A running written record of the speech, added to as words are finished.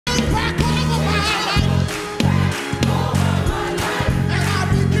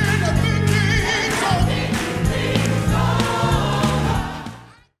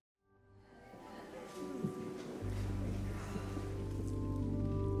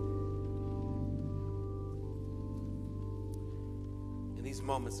In these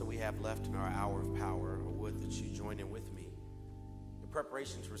moments that we have left in our hour of power, I would that you join in with me in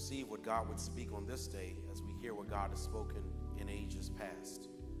preparation to receive what God would speak on this day as we hear what God has spoken in ages past.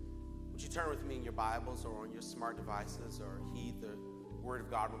 Would you turn with me in your Bibles or on your smart devices or heed the Word of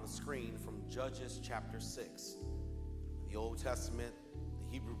God on the screen from Judges chapter 6. The Old Testament,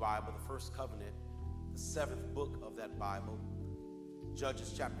 the Hebrew Bible, the First Covenant, the seventh book of that Bible.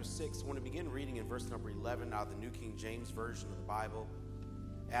 Judges chapter 6. I want to begin reading in verse number 11 out of the New King James Version of the Bible,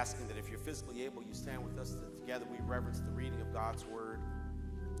 asking that if you're physically able, you stand with us together. We reverence the reading of God's Word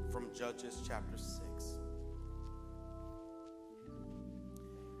from Judges chapter 6.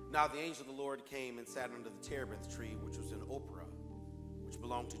 Now the angel of the Lord came and sat under the terebinth tree, which was in Ophrah, which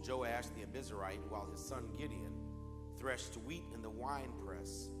belonged to Joash the Abizarite, while his son Gideon threshed wheat in the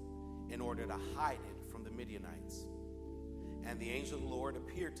winepress in order to hide it from the Midianites. And the angel of the Lord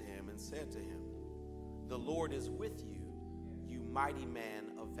appeared to him and said to him, "The Lord is with you, you mighty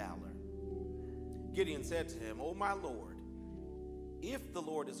man of valor." Gideon said to him, "O my Lord, if the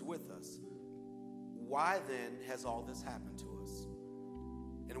Lord is with us, why then has all this happened to us?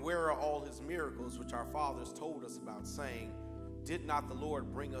 And where are all his miracles which our fathers told us about, saying, did not the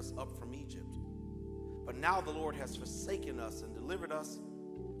Lord bring us up from Egypt? But now the Lord has forsaken us and delivered us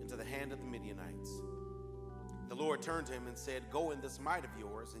into the hand of the Midianites." The Lord turned to him and said, "Go in this might of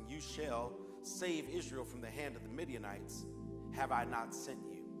yours, and you shall save Israel from the hand of the Midianites. Have I not sent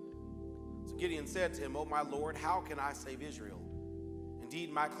you?" So Gideon said to him, "O my Lord, how can I save Israel? Indeed,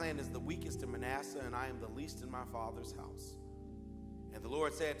 my clan is the weakest in Manasseh, and I am the least in my father's house." And the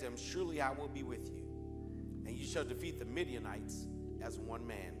Lord said to him, "Surely I will be with you, and you shall defeat the Midianites as one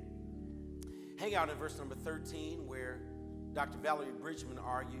man." Hang out in verse number 13, where Dr. Valerie Bridgman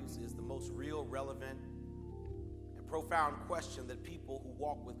argues is the most real, relevant, and profound question that people who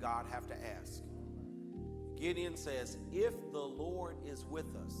walk with God have to ask. Gideon says, if the Lord is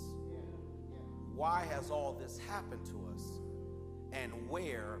with us, why has all this happened to us? And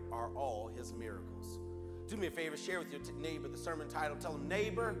where are all his miracles? Do me a favor, share with your neighbor the sermon title. Tell him,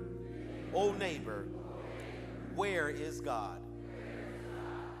 neighbor, oh neighbor, where is God?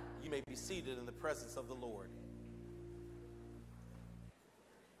 You may be seated in the presence of the Lord.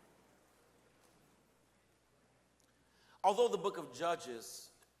 Although the book of Judges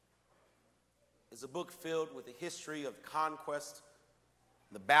is a book filled with the history of conquest,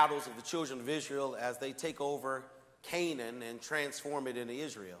 the battles of the children of Israel as they take over Canaan and transform it into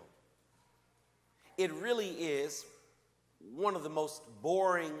Israel, it really is one of the most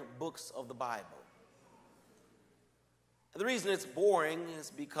boring books of the Bible. And the reason it's boring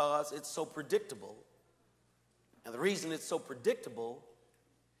is because it's so predictable. And the reason it's so predictable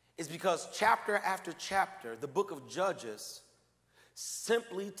is because chapter after chapter, the book of Judges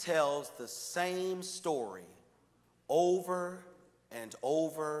simply tells the same story over and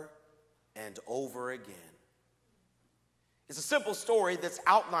over and over again. It's a simple story that's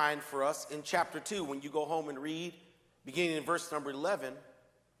outlined for us in chapter 2. When you go home and read, beginning in verse number 11,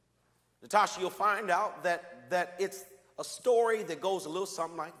 Natasha, you'll find out that it's a story that goes a little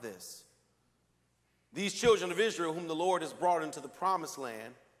something like this. These children of Israel, whom the Lord has brought into the promised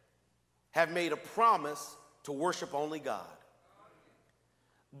land, have made a promise to worship only God.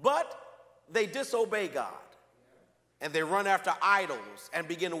 But they disobey God, and they run after idols and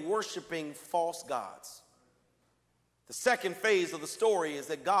begin worshiping false gods. The second phase of the story is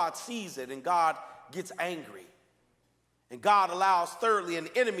that God sees it and God gets angry. And God allows, thirdly, an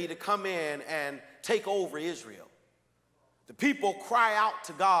enemy to come in and take over Israel. The people cry out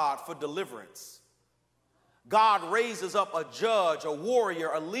to God for deliverance. God raises up a judge, a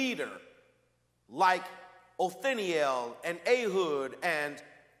warrior, a leader like Othniel and Ehud and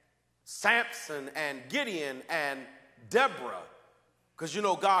Samson and Gideon and Deborah, because you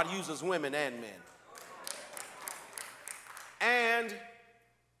know God uses women and men. And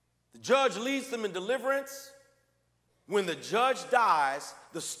the judge leads them in deliverance. When the judge dies,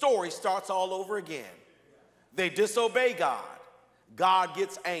 the story starts all over again. They disobey God. God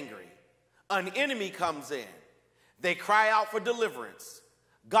gets angry. An enemy comes in. They cry out for deliverance.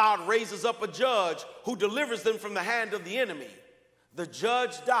 God raises up a judge who delivers them from the hand of the enemy. The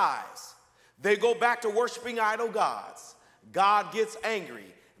judge dies. They go back to worshiping idol gods. God gets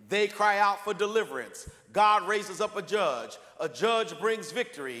angry. They cry out for deliverance. God raises up a judge. A judge brings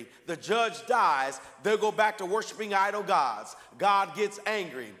victory. The judge dies. They go back to worshiping idol gods. God gets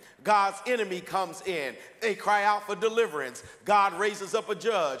angry. God's enemy comes in. They cry out for deliverance. God raises up a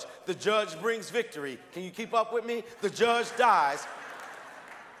judge. The judge brings victory. Can you keep up with me? The judge dies.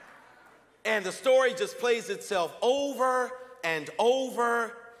 And the story just plays itself over and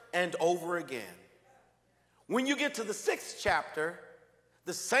over and over again. When you get to the 6th chapter,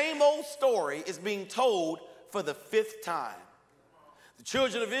 The same old story is being told for the 5th time. The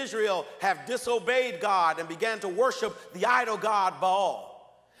children of Israel have disobeyed God and began to worship the idol god Baal.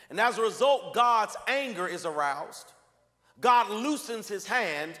 And as a result, God's anger is aroused. God loosens his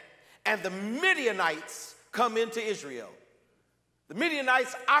hand, and the Midianites come into Israel. The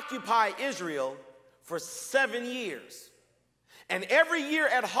Midianites occupy Israel for 7 years. And every year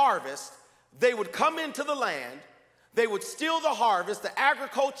at harvest, they would come into the land, they would steal the harvest, the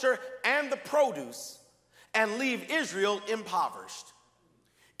agriculture, and the produce, and leave Israel impoverished.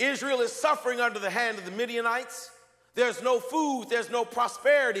 Israel is suffering under the hand of the Midianites. There's no food, there's no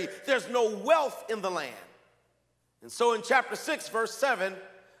prosperity, there's no wealth in the land. And so in chapter 6, verse 7,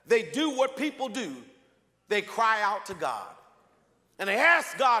 they do what people do. They cry out to God. And they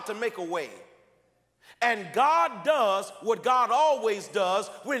ask God to make a way. And God does what God always does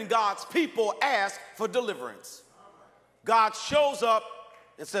when God's people ask for deliverance. God shows up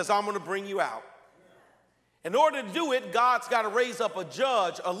and says, I'm going to bring you out. In order to do it, God's got to raise up a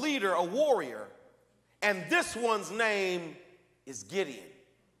judge, a leader, a warrior. And this one's name is Gideon.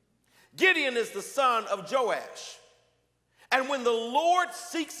 Gideon is the son of Joash. And when the Lord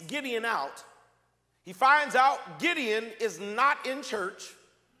seeks Gideon out, he finds out Gideon is not in church.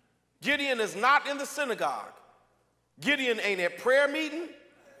 Gideon is not in the synagogue. Gideon ain't at prayer meeting.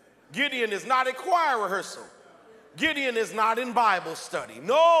 Gideon is not at choir rehearsal. Gideon is not in Bible study.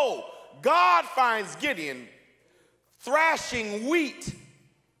 No, God finds Gideon thrashing wheat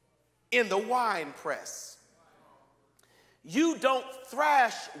in the wine press. You don't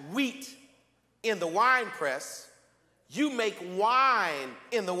thrash wheat in the wine press. You make wine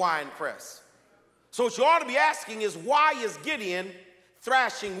in the wine press. So what you ought to be asking is, why is Gideon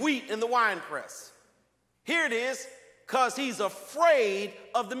thrashing wheat in the wine press? Here it is, because he's afraid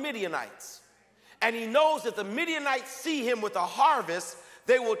of the Midianites. And he knows that the Midianites see him with a harvest,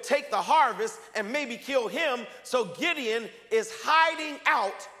 they will take the harvest and maybe kill him. So Gideon is hiding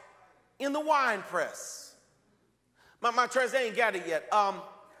out in the wine press. My translation ain't got it yet.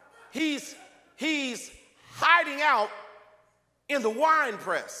 He's hiding out in the wine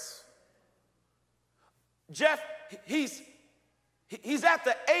press. Jeff, he's at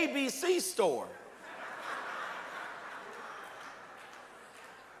the ABC store.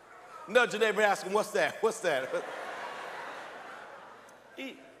 Nudge your neighbor and ask him, what's that? What's that?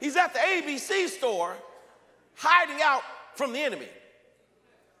 He's at the ABC store hiding out from the enemy.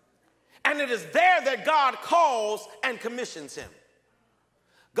 And it is there that God calls and commissions him.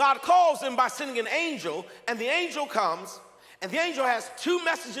 God calls him by sending an angel, and the angel comes, and the angel has 2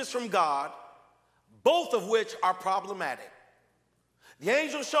 messages from God, both of which are problematic. The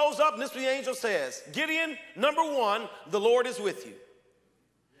angel shows up, and this is what the angel says. Gideon, number 1, the Lord is with you.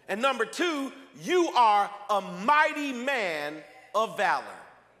 And number 2, you are a mighty man of valor.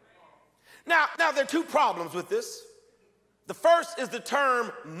 Now there are 2 problems with this. The first is the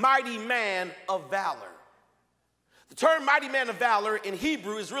term mighty man of valor. The term mighty man of valor in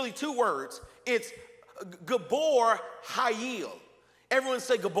Hebrew is really 2 words. It's Gabor Hayil. Everyone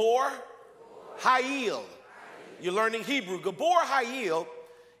say Gabor Hayil. You're learning Hebrew. Gabor Hayil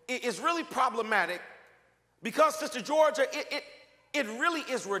is really problematic because, Sister Georgia, it really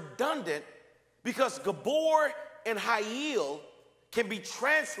is redundant because Gabor and Hayil can be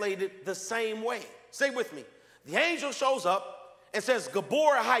translated the same way. Say with me. The angel shows up and says,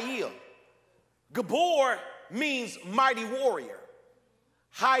 Gabor Hayil. Gabor means mighty warrior.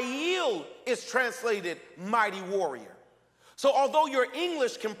 Hayil is translated mighty warrior. So although your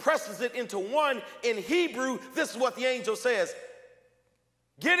English compresses it into one, in Hebrew, this is what the angel says.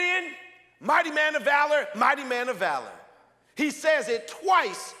 Gideon, mighty man of valor, mighty man of valor. He says it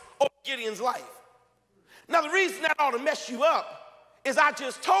twice over Gideon's life. Now, the reason that ought to mess you up is I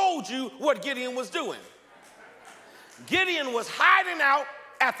just told you what Gideon was doing. Gideon was hiding out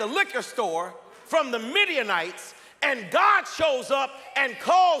at the liquor store from the Midianites, and God shows up and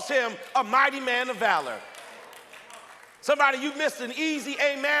calls him a mighty man of valor. Somebody, you missed an easy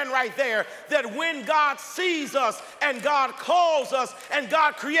amen right there, that when God sees us and God calls us and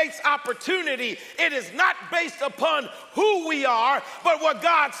God creates opportunity, it is not based upon who we are, but what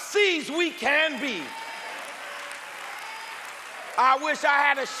God sees we can be. I wish I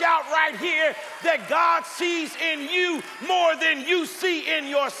had a shout right here that God sees in you more than you see in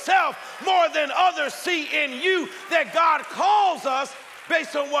yourself, more than others see in you, that God calls us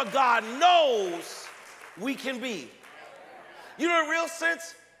based on what God knows we can be. You know, in a real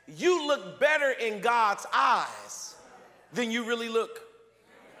sense, you look better in God's eyes than you really look.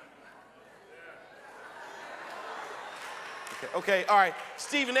 Okay, all right.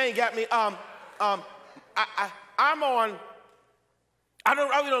 Stephen A. got me. I'm I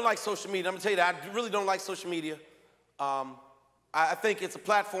really don't like social media. I'm gonna tell you that. I really don't like social media. I think it's a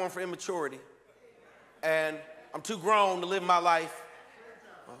platform for immaturity. And I'm too grown to live my life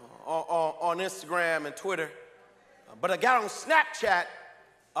on Instagram and Twitter. But I got on Snapchat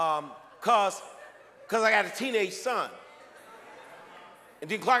because I got a teenage son. And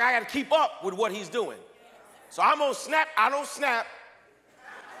then Clark, I got to keep up with what he's doing. So I'm on Snap. I don't snap.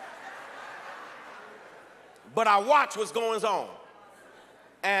 But I watch what's going on.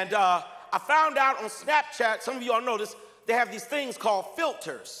 And I found out on Snapchat, some of you all know this, they have these things called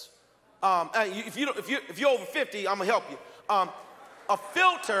filters. If you're over 50, I'm going to help you. A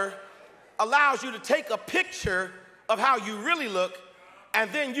filter allows you to take a picture of how you really look, and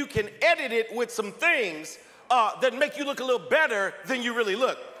then you can edit it with some things that make you look a little better than you really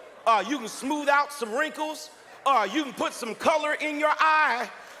look. You can smooth out some wrinkles. You can put some color in your eye.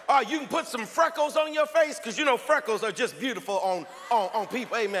 You can put some freckles on your face, because you know freckles are just beautiful on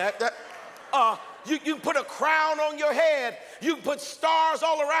people. Amen. You can put a crown on your head. You can put stars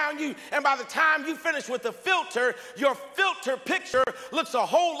all around you. And by the time you finish with the filter, your filter picture looks a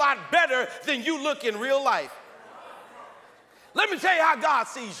whole lot better than you look in real life. Let me tell you how God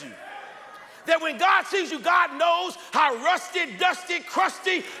sees you. That when God sees you, God knows how rusty, dusty,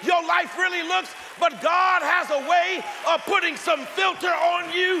 crusty your life really looks. But God has a way of putting some filter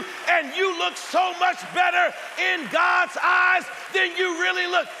on you, and you look so much better in God's eyes than you really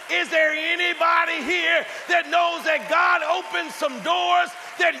look. Is there anybody here that knows that God opened some doors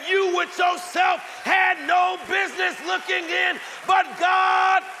that you with yourself had no business looking in, but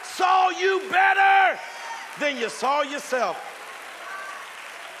God saw you better than you saw yourself?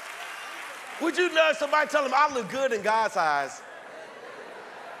 Would you nudge somebody, tell them, I look good in God's eyes?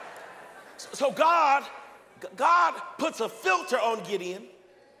 So God puts a filter on Gideon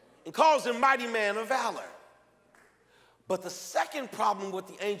and calls him mighty man of valor. But the second problem what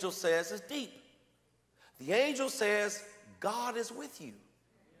the angel says is deep. The angel says, God is with you.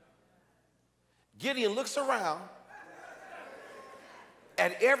 Gideon looks around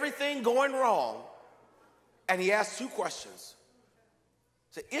at everything going wrong, and he asks two questions.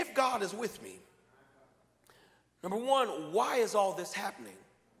 So if God is with me, number one, why is all this happening?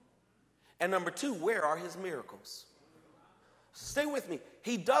 And number two, where are his miracles? Stay with me.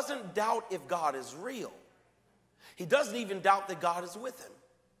 He doesn't doubt if God is real. He doesn't even doubt that God is with him.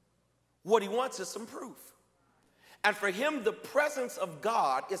 What he wants is some proof. And for him, the presence of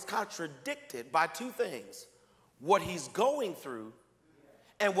God is contradicted by two things: what he's going through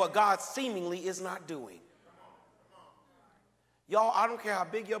and what God seemingly is not doing. Y'all, I don't care how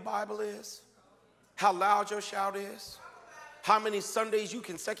big your Bible is, how loud your shout is, how many Sundays you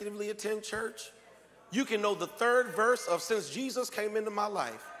consecutively attend church. You can know the third verse of since Jesus came into my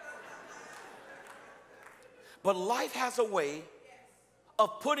life. But life has a way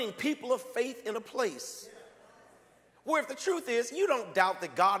of putting people of faith in a place where if the truth is, you don't doubt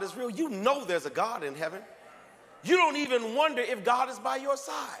that God is real. You know there's a God in heaven. You don't even wonder if God is by your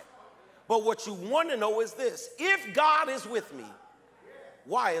side. But what you want to know is this: if God is with me,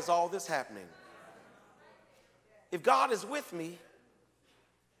 why is all this happening? If God is with me,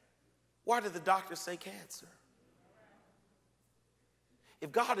 why did the doctor say cancer?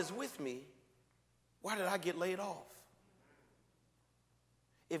 If God is with me, why did I get laid off?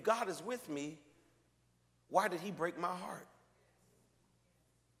 If God is with me, why did he break my heart?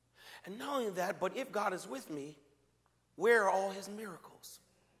 And not only that, but if God is with me, where are all his miracles?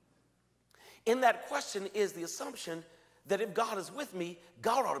 In that question is the assumption that if God is with me,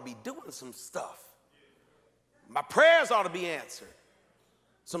 God ought to be doing some stuff. My prayers ought to be answered.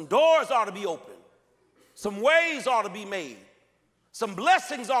 Some doors ought to be opened. Some ways ought to be made. Some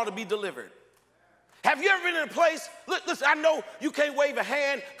blessings ought to be delivered. Have you ever been in a place, listen, I know you can't wave a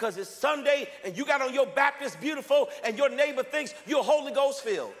hand because it's Sunday and you got on your Baptist beautiful and your neighbor thinks you're Holy Ghost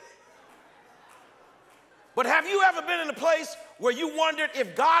filled. But have you ever been in a place where you wondered,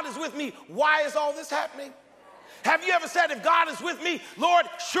 if God is with me, why is all this happening? Have you ever said, if God is with me, Lord,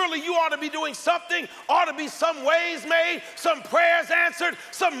 surely you ought to be doing something, ought to be some ways made, some prayers answered,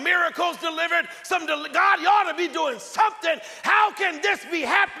 some miracles delivered, God, you ought to be doing something. How can this be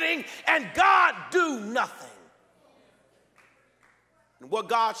happening and God do nothing? And what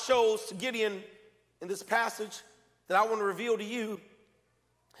God shows to Gideon in this passage that I want to reveal to you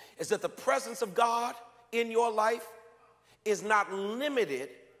is that the presence of God in your life is not limited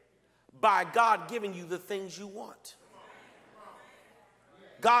by God giving you the things you want.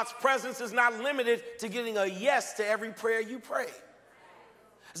 God's presence is not limited to getting a yes to every prayer you pray.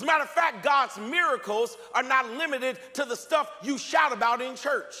 As a matter of fact, God's miracles are not limited to the stuff you shout about in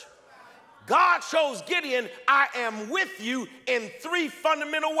church. God shows Gideon, I am with you in 3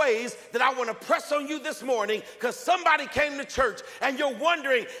 fundamental ways that I want to press on you this morning, because somebody came to church and you're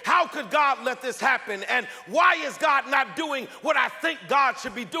wondering, how could God let this happen? And why is God not doing what I think God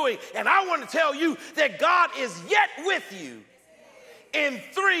should be doing? And I want to tell you that God is yet with you in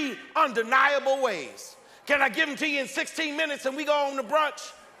 3 undeniable ways. Can I give them to you in 16 minutes and we go on to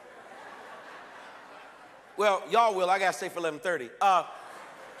brunch? Well, y'all will. I got to stay for 11:30.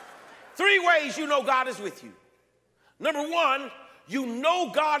 3 ways you know God is with you. Number 1, you know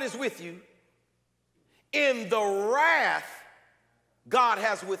God is with you in the wrath God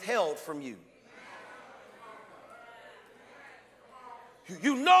has withheld from you.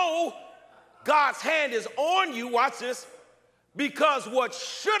 You know God's hand is on you, watch this, because what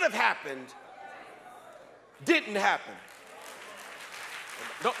should have happened didn't happen.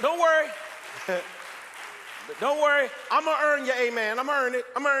 Don't worry. Don't worry. I'm going to earn your amen. I'm going to earn it.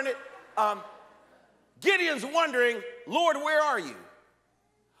 I'm going to earn it. Gideon's wondering, Lord, where are you?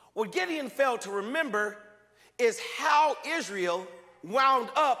 What Gideon failed to remember is how Israel wound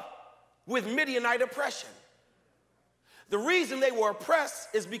up with Midianite oppression. The reason they were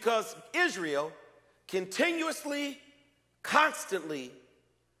oppressed is because Israel continuously, constantly,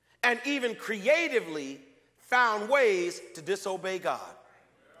 and even creatively found ways to disobey God.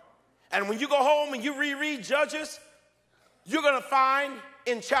 And when you go home and you reread Judges, you're going to find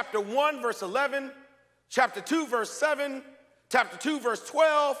in chapter 1, verse 11, chapter 2, verse 7, chapter 2, verse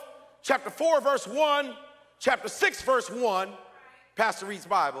 12, chapter 4, verse 1, chapter 6, verse 1, Pastor Reed's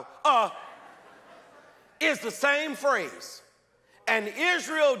Bible, is the same phrase. And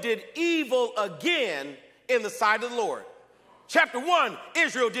Israel did evil again in the sight of the Lord. Chapter 1,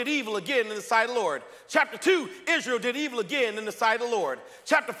 Israel did evil again in the sight of the Lord. Chapter 2, Israel did evil again in the sight of the Lord.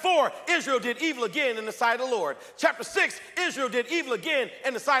 Chapter 4, Israel did evil again in the sight of the Lord. Chapter 6, Israel did evil again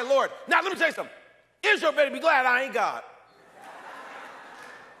in the sight of the Lord. Now, let me tell you something. Israel better be glad I ain't God.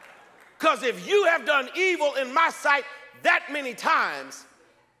 Because if you have done evil in my sight that many times,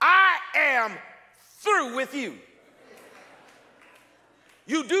 I am through with you.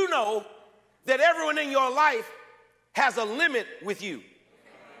 You do know that everyone in your life has a limit with you.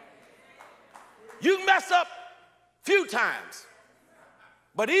 You mess up a few times,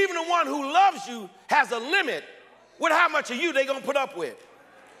 but even the one who loves you has a limit with how much of you they gonna put up with.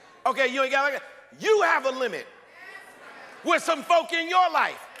 Okay, you ain't got like that. You have a limit with some folk in your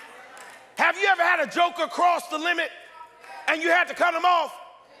life. Have you ever had a joker cross the limit and you had to cut them off,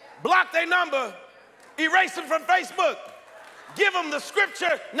 block their number, erase them from Facebook, give them the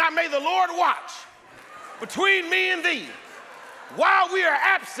scripture, now may the Lord watch between me and thee, while we are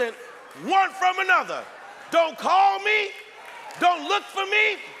absent one from another. Don't call me. Don't look for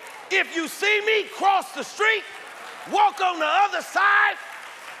me. If you see me, cross the street. Walk on the other side.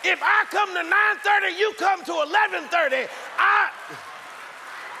 If I come to 9:30, you come to 11:30.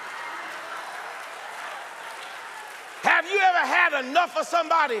 Have you ever had enough of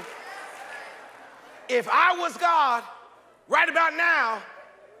somebody? If I was God, right about now,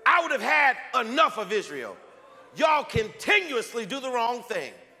 I would have had enough of Israel. Y'all continuously do the wrong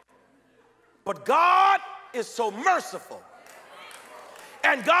thing. But God is so merciful,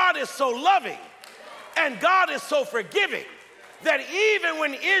 and God is so loving, and God is so forgiving, that even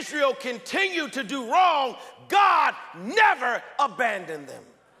when Israel continued to do wrong, God never abandoned them.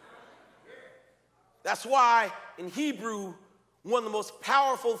 That's why in Hebrew, one of the most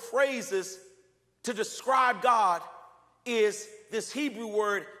powerful phrases to describe God is this Hebrew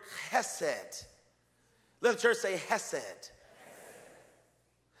word hesed. Let the church say hesed.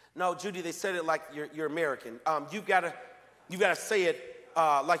 No, Judy, they said it like you're American. You've got to say it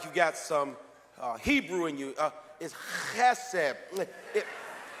like you got some Hebrew in you. It's chesed.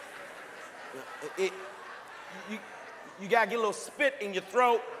 You got to get a little spit in your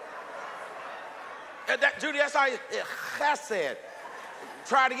throat. Judy, that's how you, chesed.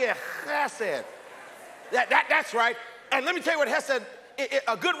 Try it again, chesed. That's right. And let me tell you what hesed,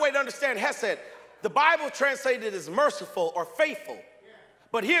 a good way to understand hesed, the Bible translated as merciful or faithful.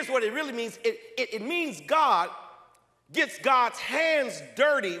 But here's what it really means. It means God gets God's hands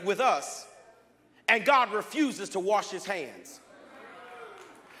dirty with us, and God refuses to wash his hands.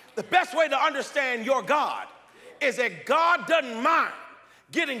 The best way to understand your God is that God doesn't mind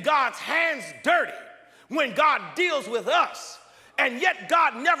getting God's hands dirty when God deals with us. And yet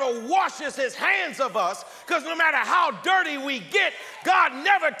God never washes his hands of us, because no matter how dirty we get, God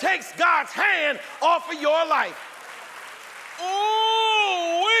never takes God's hand off of your life.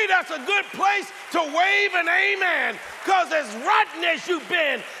 Oh, that's a good place to wave an amen, because as rotten as you've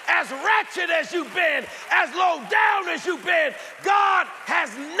been, as ratchet as you've been, as low down as you've been, God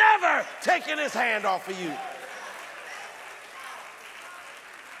has never taking his hand off of you.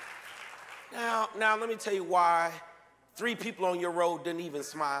 Now let me tell you why 3 people on your road didn't even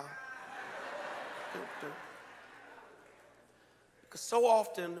smile. Because so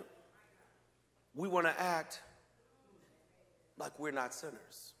often we want to act like we're not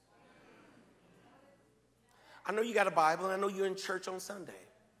sinners. I know you got a Bible, and I know you're in church on Sunday.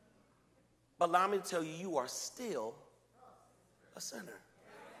 But allow me to tell you, you are still a sinner.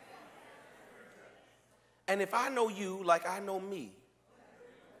 And if I know you like I know me,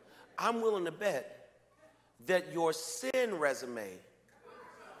 I'm willing to bet that your sin resume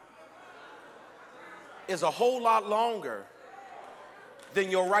is a whole lot longer than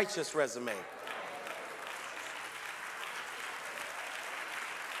your righteous resume.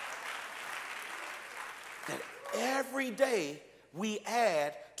 That every day we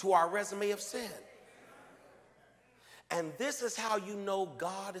add to our resume of sin. And this is how you know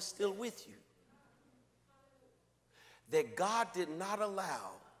God is still with you. That God did not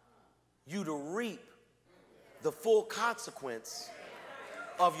allow you to reap the full consequence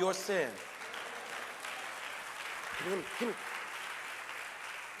of your sin.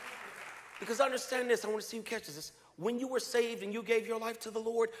 Because understand this, I want to see who catches this. When you were saved and you gave your life to the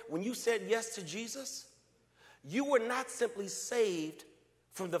Lord, when you said yes to Jesus, you were not simply saved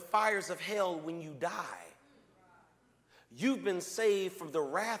from the fires of hell when you die. You've been saved from the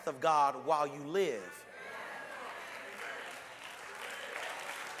wrath of God while you live.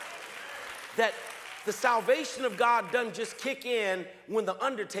 That the salvation of God doesn't just kick in when the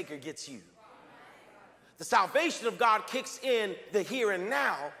undertaker gets you. The salvation of God kicks in the here and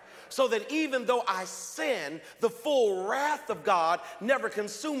now, so that even though I sin, the full wrath of God never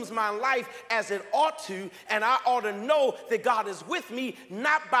consumes my life as it ought to, and I ought to know that God is with me,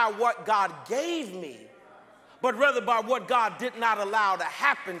 not by what God gave me, but rather by what God did not allow to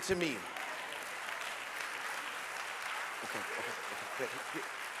happen to me. Okay.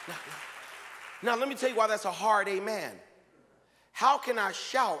 Now, let me tell you why that's a hard amen. How can I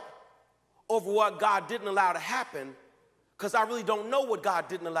shout over what God didn't allow to happen? Because I really don't know what God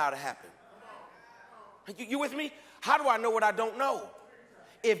didn't allow to happen. You with me? How do I know what I don't know?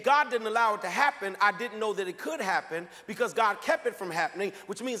 If God didn't allow it to happen, I didn't know that it could happen because God kept it from happening,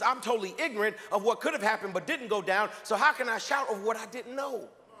 which means I'm totally ignorant of what could have happened but didn't go down. So how can I shout over what I didn't know?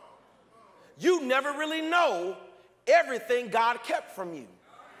 You never really know everything God kept from you.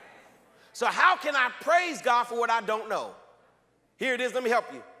 So how can I praise God for what I don't know? Here it is. Let me help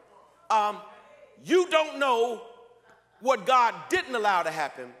you. You don't know what God didn't allow to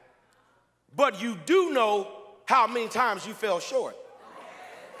happen, but you do know how many times you fell short.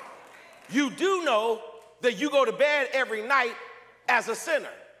 You do know that you go to bed every night as a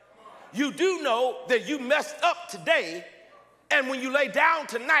sinner. You do know that you messed up today, and when you lay down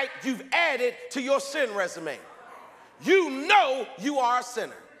tonight, you've added to your sin resume. You know you are a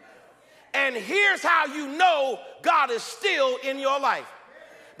sinner. And here's how you know God is still in your life.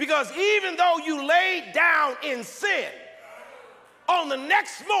 Because even though you laid down in sin, on the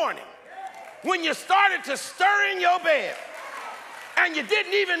next morning, when you started to stir in your bed, and you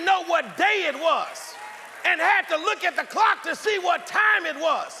didn't even know what day it was, and had to look at the clock to see what time it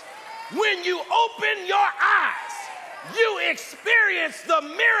was, when you opened your eyes, you experienced the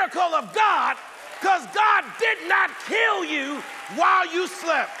miracle of God, because God did not kill you while you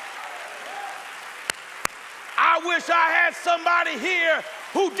slept. I wish I had somebody here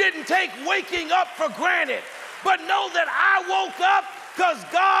who didn't take waking up for granted, but know that I woke up because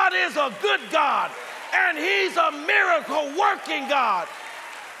God is a good God, and he's a miracle working God.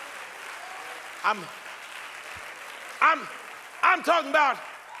 I'm talking about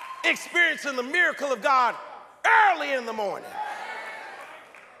experiencing the miracle of God early in the morning.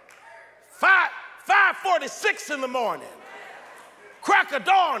 5:46 in the morning. Crack of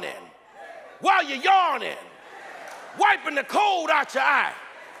dawning while you're yawning. Wiping the cold out your eye.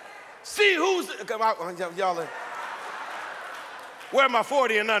 See who's, y'all, where am I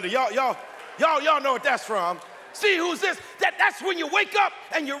 40 and under? Y'all know what that's from. See who's this? That's when you wake up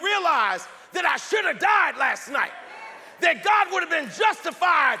and you realize that I should have died last night. That God would have been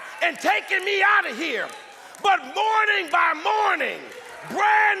justified in taking me out of here. But morning by morning,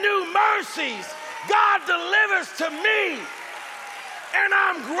 brand new mercies God delivers to me. And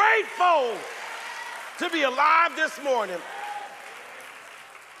I'm grateful to be alive this morning.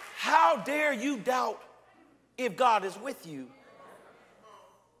 How dare you doubt if God is with you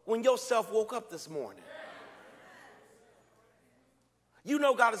when yourself woke up this morning? You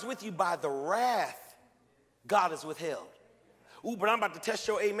know God is with you by the wrath God has withheld. Ooh, but I'm about to test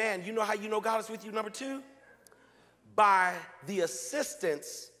your amen. You know how you know God is with you, number 2? By the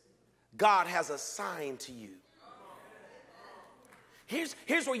assistance God has assigned to you. Here's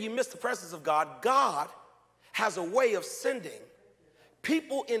where you miss the presence of God. God has a way of sending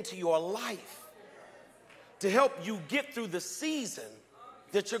people into your life to help you get through the season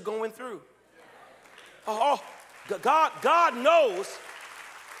that you're going through. Oh, God knows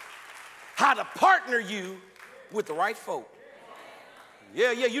how to partner you with the right folk.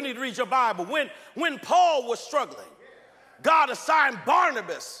 Yeah, you need to read your Bible. When Paul was struggling, God assigned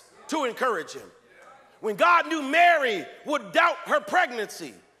Barnabas to encourage him. When God knew Mary would doubt her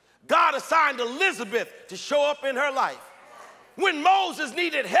pregnancy, God assigned Elizabeth to show up in her life. When Moses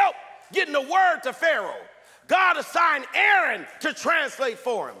needed help getting the word to Pharaoh, God assigned Aaron to translate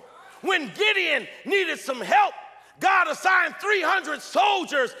for him. When Gideon needed some help, God assigned 300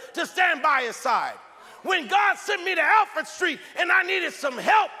 soldiers to stand by his side. When God sent me to Alfred Street and I needed some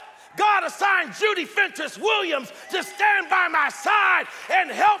help, God assigned Judy Fentress Williams to stand by my side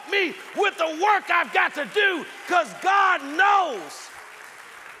and help me with the work I've got to do, because God knows.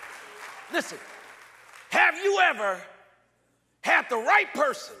 Listen, have you ever had the right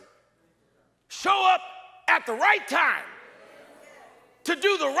person show up at the right time to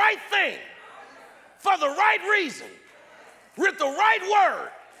do the right thing for the right reason with the right word,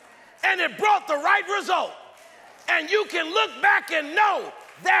 and it brought the right result? And you can look back and know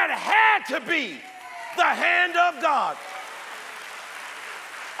that had to be the hand of God.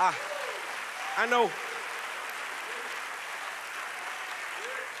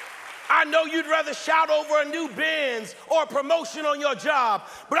 I know you'd rather shout over a new Benz or a promotion on your job,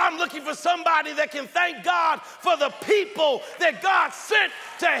 but I'm looking for somebody that can thank God for the people that God sent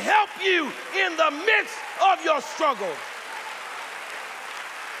to help you in the midst of your struggle.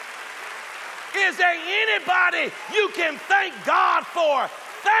 Is there anybody you can thank God for?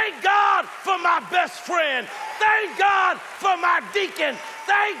 Thank God for my best friend. Thank God for my deacon.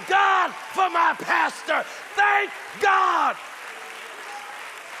 Thank God for my pastor. Thank God.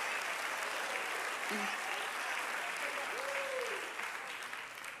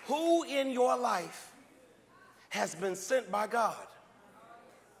 Who in your life has been sent by God?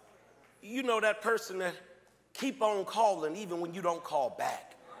 You know, that person that keep on calling even when you don't call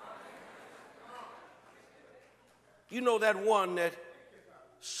back. You know, that one that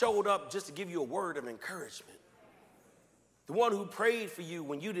showed up just to give you a word of encouragement. The one who prayed for you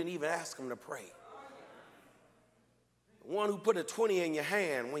when you didn't even ask him to pray. The one who put a 20 in your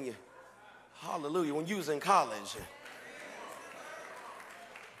hand when you, hallelujah, when you was in college.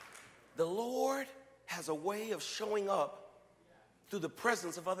 The Lord has a way of showing up through the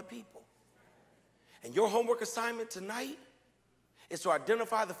presence of other people. And your homework assignment tonight is to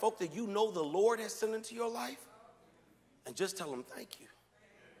identify the folk that you know the Lord has sent into your life and just tell them thank you.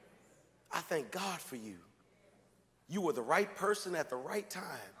 I thank God for you. You were the right person at the right time,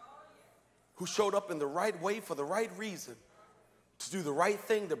 who showed up in the right way for the right reason to do the right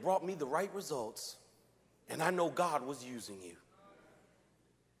thing that brought me the right results. And I know God was using you.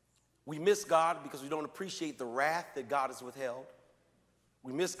 We miss God because we don't appreciate the wrath that God has withheld.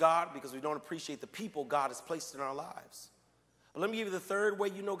 We miss God because we don't appreciate the people God has placed in our lives. But let me give you the third way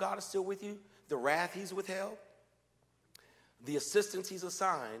you know God is still with you. The wrath he's withheld, the assistance he's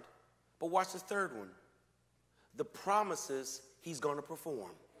assigned, but watch the third one. The promises he's going to perform.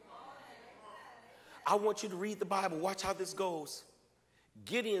 I want you to read the Bible. Watch how this goes.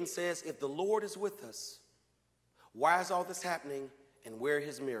 Gideon says, if the Lord is with us, why is all this happening and where are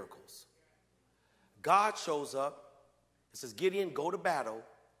his miracles? God shows up and says, Gideon, go to battle.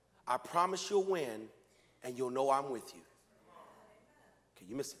 I promise you'll win and you'll know I'm with you. Okay,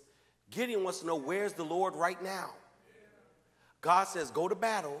 you miss it. Gideon wants to know, where's the Lord right now? God says, go to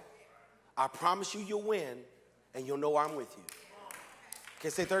battle. I promise you you'll win, and you'll know I'm with you. Okay,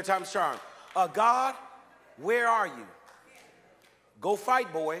 say third time's charm. God, where are you? Go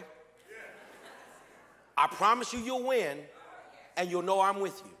fight, boy. I promise you you'll win, and you'll know I'm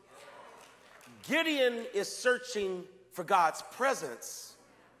with you. Gideon is searching for God's presence,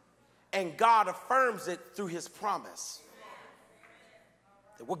 and God affirms it through his promise.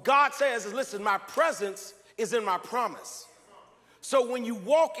 What God says is, listen, my presence is in my promise. So when you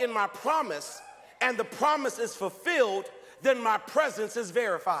walk in my promise and the promise is fulfilled, then my presence is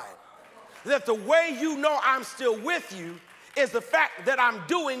verified. That the way you know I'm still with you is the fact that I'm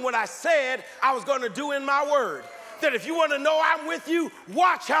doing what I said I was going to do in my word. that if you want to know I'm with you,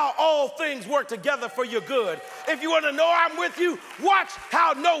 watch how all things work together for your good. If you want to know I'm with you, watch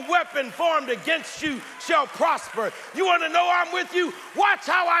how no weapon formed against you shall prosper. You want to know I'm with you, watch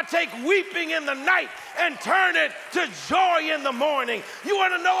how I take weeping in the night and turn it to joy in the morning. You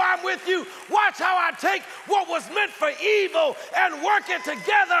want to know I'm with you, watch how I take what was meant for evil and work it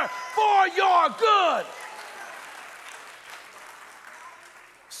together for your good.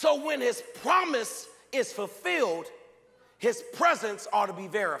 So when his promise is fulfilled, his presence ought to be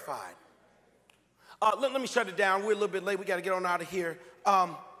verified. Let me shut it down. We're a little bit late. We got to get on out of here.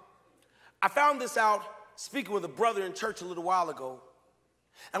 I found this out speaking with a brother in church a little while ago.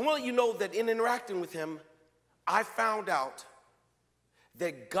 And I want to let you know that in interacting with him, I found out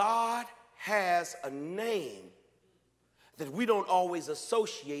that God has a name that we don't always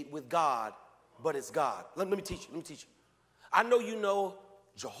associate with God, but it's God. Let me teach you. I know you know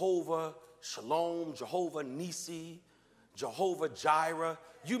Jehovah Shalom, Jehovah Nisi, Jehovah Jireh.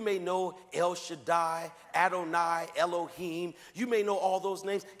 You may know El Shaddai, Adonai, Elohim. You may know all those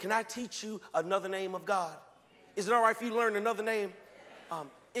names. Can I teach you another name of God? Is it all right if you learn another name?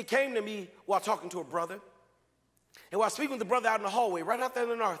 It came to me while talking to a brother. And while speaking with the brother out in the hallway, right out there in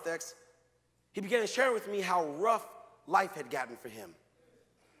the narthex, he began to share with me how rough life had gotten for him.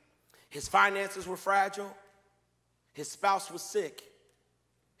 His finances were fragile. His spouse was sick.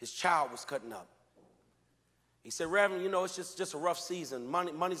 His child was cutting up. He said, Reverend, you know, it's just a rough season.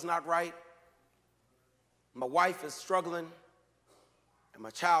 Money's not right. My wife is struggling, and my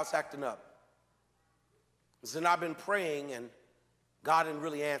child's acting up. He said, I've been praying, and God isn't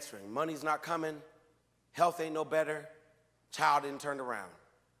really answering. Money's not coming. Health ain't no better. Child didn't turn around.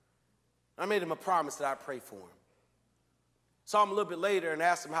 I made him a promise that I'd pray for him. Saw him a little bit later and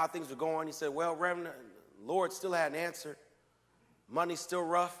asked him how things were going. He said, well, Reverend, the Lord still hadn't answered. Money's still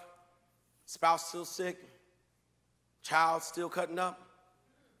rough. Spouse still sick. Child still cutting up.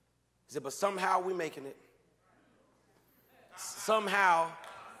 He said, but somehow we're making it. Somehow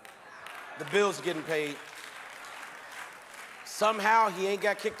the bills are getting paid. Somehow he ain't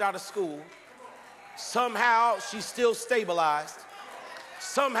got kicked out of school. Somehow she's still stabilized.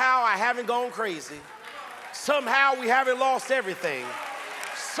 Somehow I haven't gone crazy. Somehow we haven't lost everything.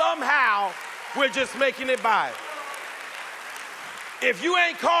 Somehow we're just making it by. If you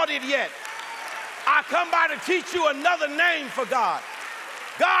ain't caught it yet, I come by to teach you another name for God.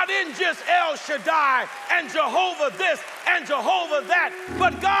 God isn't just El Shaddai and Jehovah this and Jehovah that,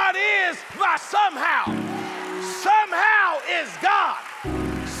 but God is my somehow. Somehow is God.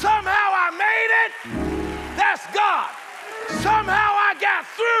 Somehow I made it. That's God. Somehow I got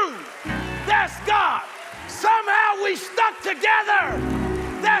through. That's God. Somehow we stuck together.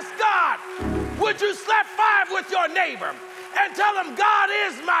 That's God. Would you slap five with your neighbor and tell him God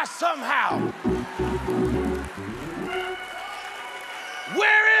is my somehow?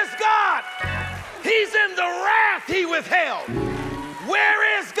 Where is God? He's in the wrath he withheld.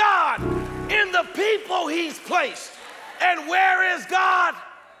 Where is God? In the people he's placed. And where is God?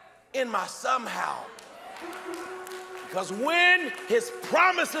 In my somehow. Because when his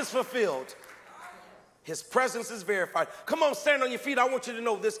promise is fulfilled, his presence is verified. Come on, stand on your feet. I want you to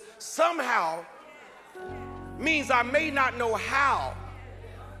know this. Somehow means I may not know how,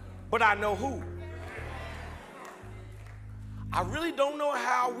 but I know who. I really don't know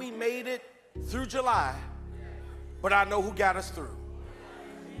how we made it through July, but I know who got us through.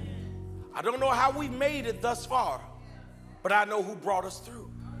 I don't know how we made it thus far, but I know who brought us through.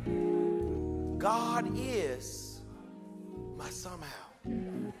 God is my somehow.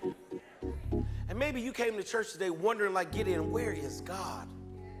 And maybe you came to church today wondering like Gideon, where is God?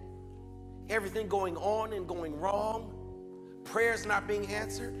 Everything going on and going wrong, prayers not being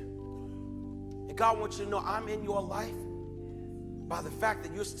answered. And God wants you to know I'm in your life by the fact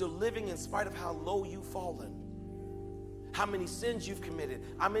that you're still living in spite of how low you've fallen, how many sins you've committed.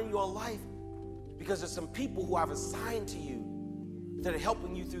 I'm in your life because there's some people who I've assigned to you that are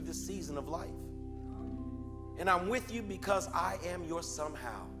helping you through this season of life. And I'm with you because I am your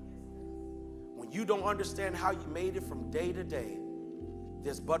somehow. When you don't understand how you made it from day to day,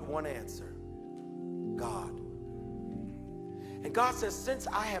 there's but one answer: God. And God says, since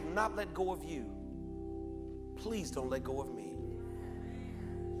I have not let go of you, please don't let go of me.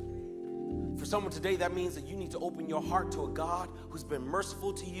 For someone today, that means that you need to open your heart to a God who's been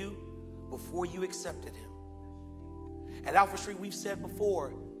merciful to you before you accepted him. At Alfred Street, we've said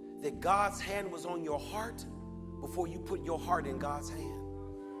before that God's hand was on your heart before you put your heart in God's hand.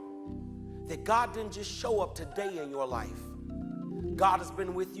 That God didn't just show up today in your life. God has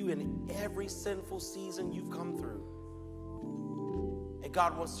been with you in every sinful season you've come through. And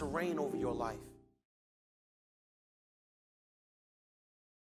God wants to reign over your life.